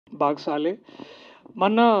బాగ్ సాలే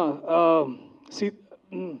మొన్న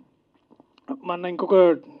మొన్న ఇంకొక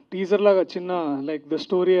టీజర్ లాగా చిన్న like the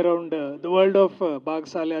story around the world of బాగ్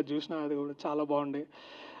సాలే అది చూసిన, అది కూడా చాలా బాగుండే.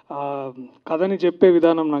 కథని చెప్పే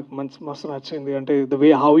విధానం నాకు మస్తు నచ్చింది. అంటే the way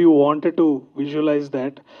how you wanted to visualise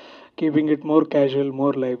that, keeping it more casual,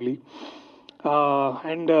 more lively.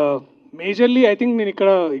 And majorly I think నేను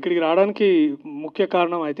ఇక్కడికి రావడానికి ముఖ్య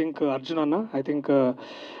కారణం ఐ థింక్ అర్జున్ అన్న. I think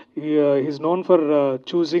he's known for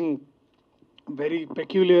choosing very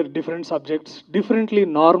peculiar different subjects, differently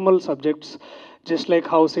normal subjects, just like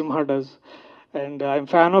how Simha does. And I'm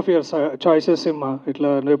fan of your choices, Simha. ఇట్లా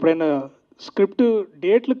నువ్వు ఎప్పుడైనా script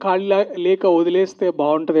డేట్లు ఖాళీ లేక వదిలేస్తే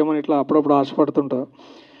బాగుంటుందేమో ఇట్లా అప్పుడప్పుడు ఆశపడుతుంటా.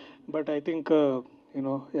 But I think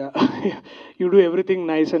you know you do everything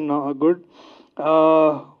nice and good.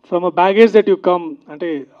 From a baggage that you come,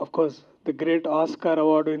 అంటే of course the great Oscar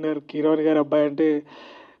award winner Keeravani గారి అబ్బాయి అంటే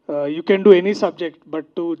you can do any subject, but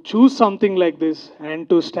to choose something like this and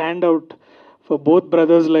to stand out for both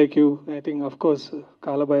brothers like you, I think of course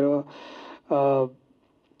Kaala Bhairava.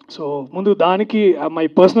 So mundu daniki my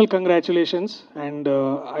personal congratulations, and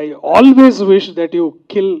I always wish that you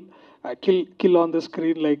kill on the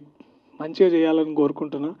screen like manchiga cheyalani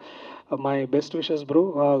korukuntunna. My best wishes bro.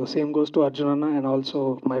 Same goes to Arjun Anna and also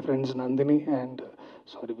my friends Nandini and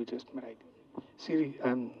sorry we just met Siri,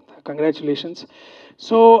 and congratulations.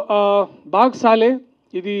 So బాగ్ సాలే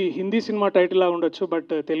ఇది Hindi cinema టైటిల్లా ఉండొచ్చు,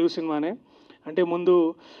 but Telugu సినిమానే. అంటే ముందు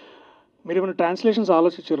మీరు ఏమైనా translations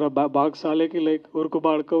ఆలోచించారా బాగ్ సాలేకి? Like ఉరుకు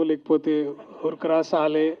బాడుకో, లేకపోతే ఉరుకురా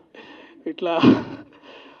సాలే, ఇట్లా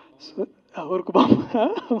ఉరుకు balm.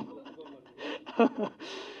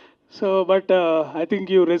 So but I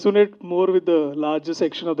think you resonate more with the large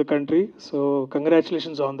section of the country. So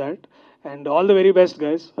congratulations on that. And all the very best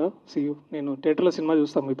guys. See you. నేను థియేటర్లో సినిమా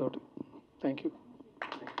చూస్తాం మీతోటి. Thank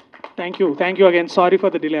you again. Sorry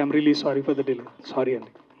for the delay. I'm really sorry for the delay. Sorry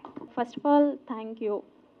అండి. First of all thank you.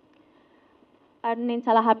 And నేను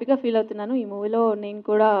చాలా హ్యాపీగా feel అవుతున్నాను ఈ మూవీలో నేను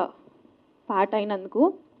కూడా పార్ట్ అయినందుకు.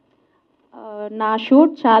 నా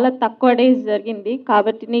షూట్ చాలా తక్కువ డేస్ జరిగింది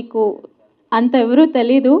కాబట్టి నీకు అంత ఎవరూ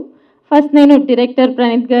తెలీదు. ఫస్ట్ నేను డైరెక్టర్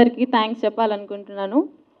ప్రణీత్ గారికి థ్యాంక్స్ చెప్పాలనుకుంటున్నాను.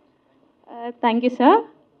 Thank you sir.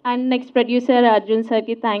 And next producer Arjun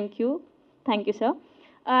సార్కి థ్యాంక్ యూ సార్.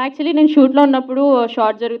 యాక్చువల్లీ నేను షూట్లో ఉన్నప్పుడు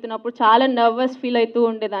షార్ట్ జరుగుతున్నప్పుడు చాలా నర్వస్ ఫీల్ అవుతూ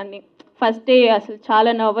ఉండేదాన్ని. ఫస్ట్ డే అసలు చాలా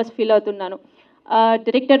నర్వస్ ఫీల్ అవుతున్నాను.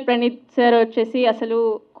 డైరెక్టర్ ప్రణీత్ సార్ వచ్చేసి అసలు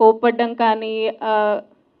కోపడ్డం కానీ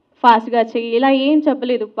ఫాస్ట్గా చెయ్యి ఇలా ఏం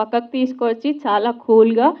చెప్పలేదు. పక్కకు తీసుకొచ్చి చాలా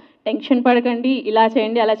కూల్గా టెన్షన్ పడకండి, ఇలా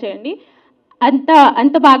చేయండి అలా చేయండి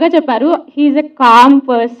అంత బాగా చెప్పారు. హీఈస్ ఎ కామ్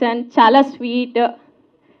పర్సన్, చాలా sweet.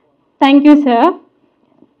 Thank you sir.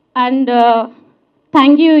 And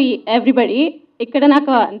thank you everybody. ఇక్కడ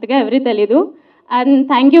నాకు అంతగా ఎవరీ తెలీదు. And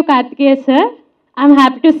thank you Karthikeya sir. I'm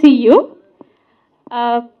happy to see you.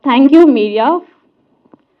 Thank you media.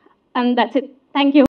 And that's it. Thank you.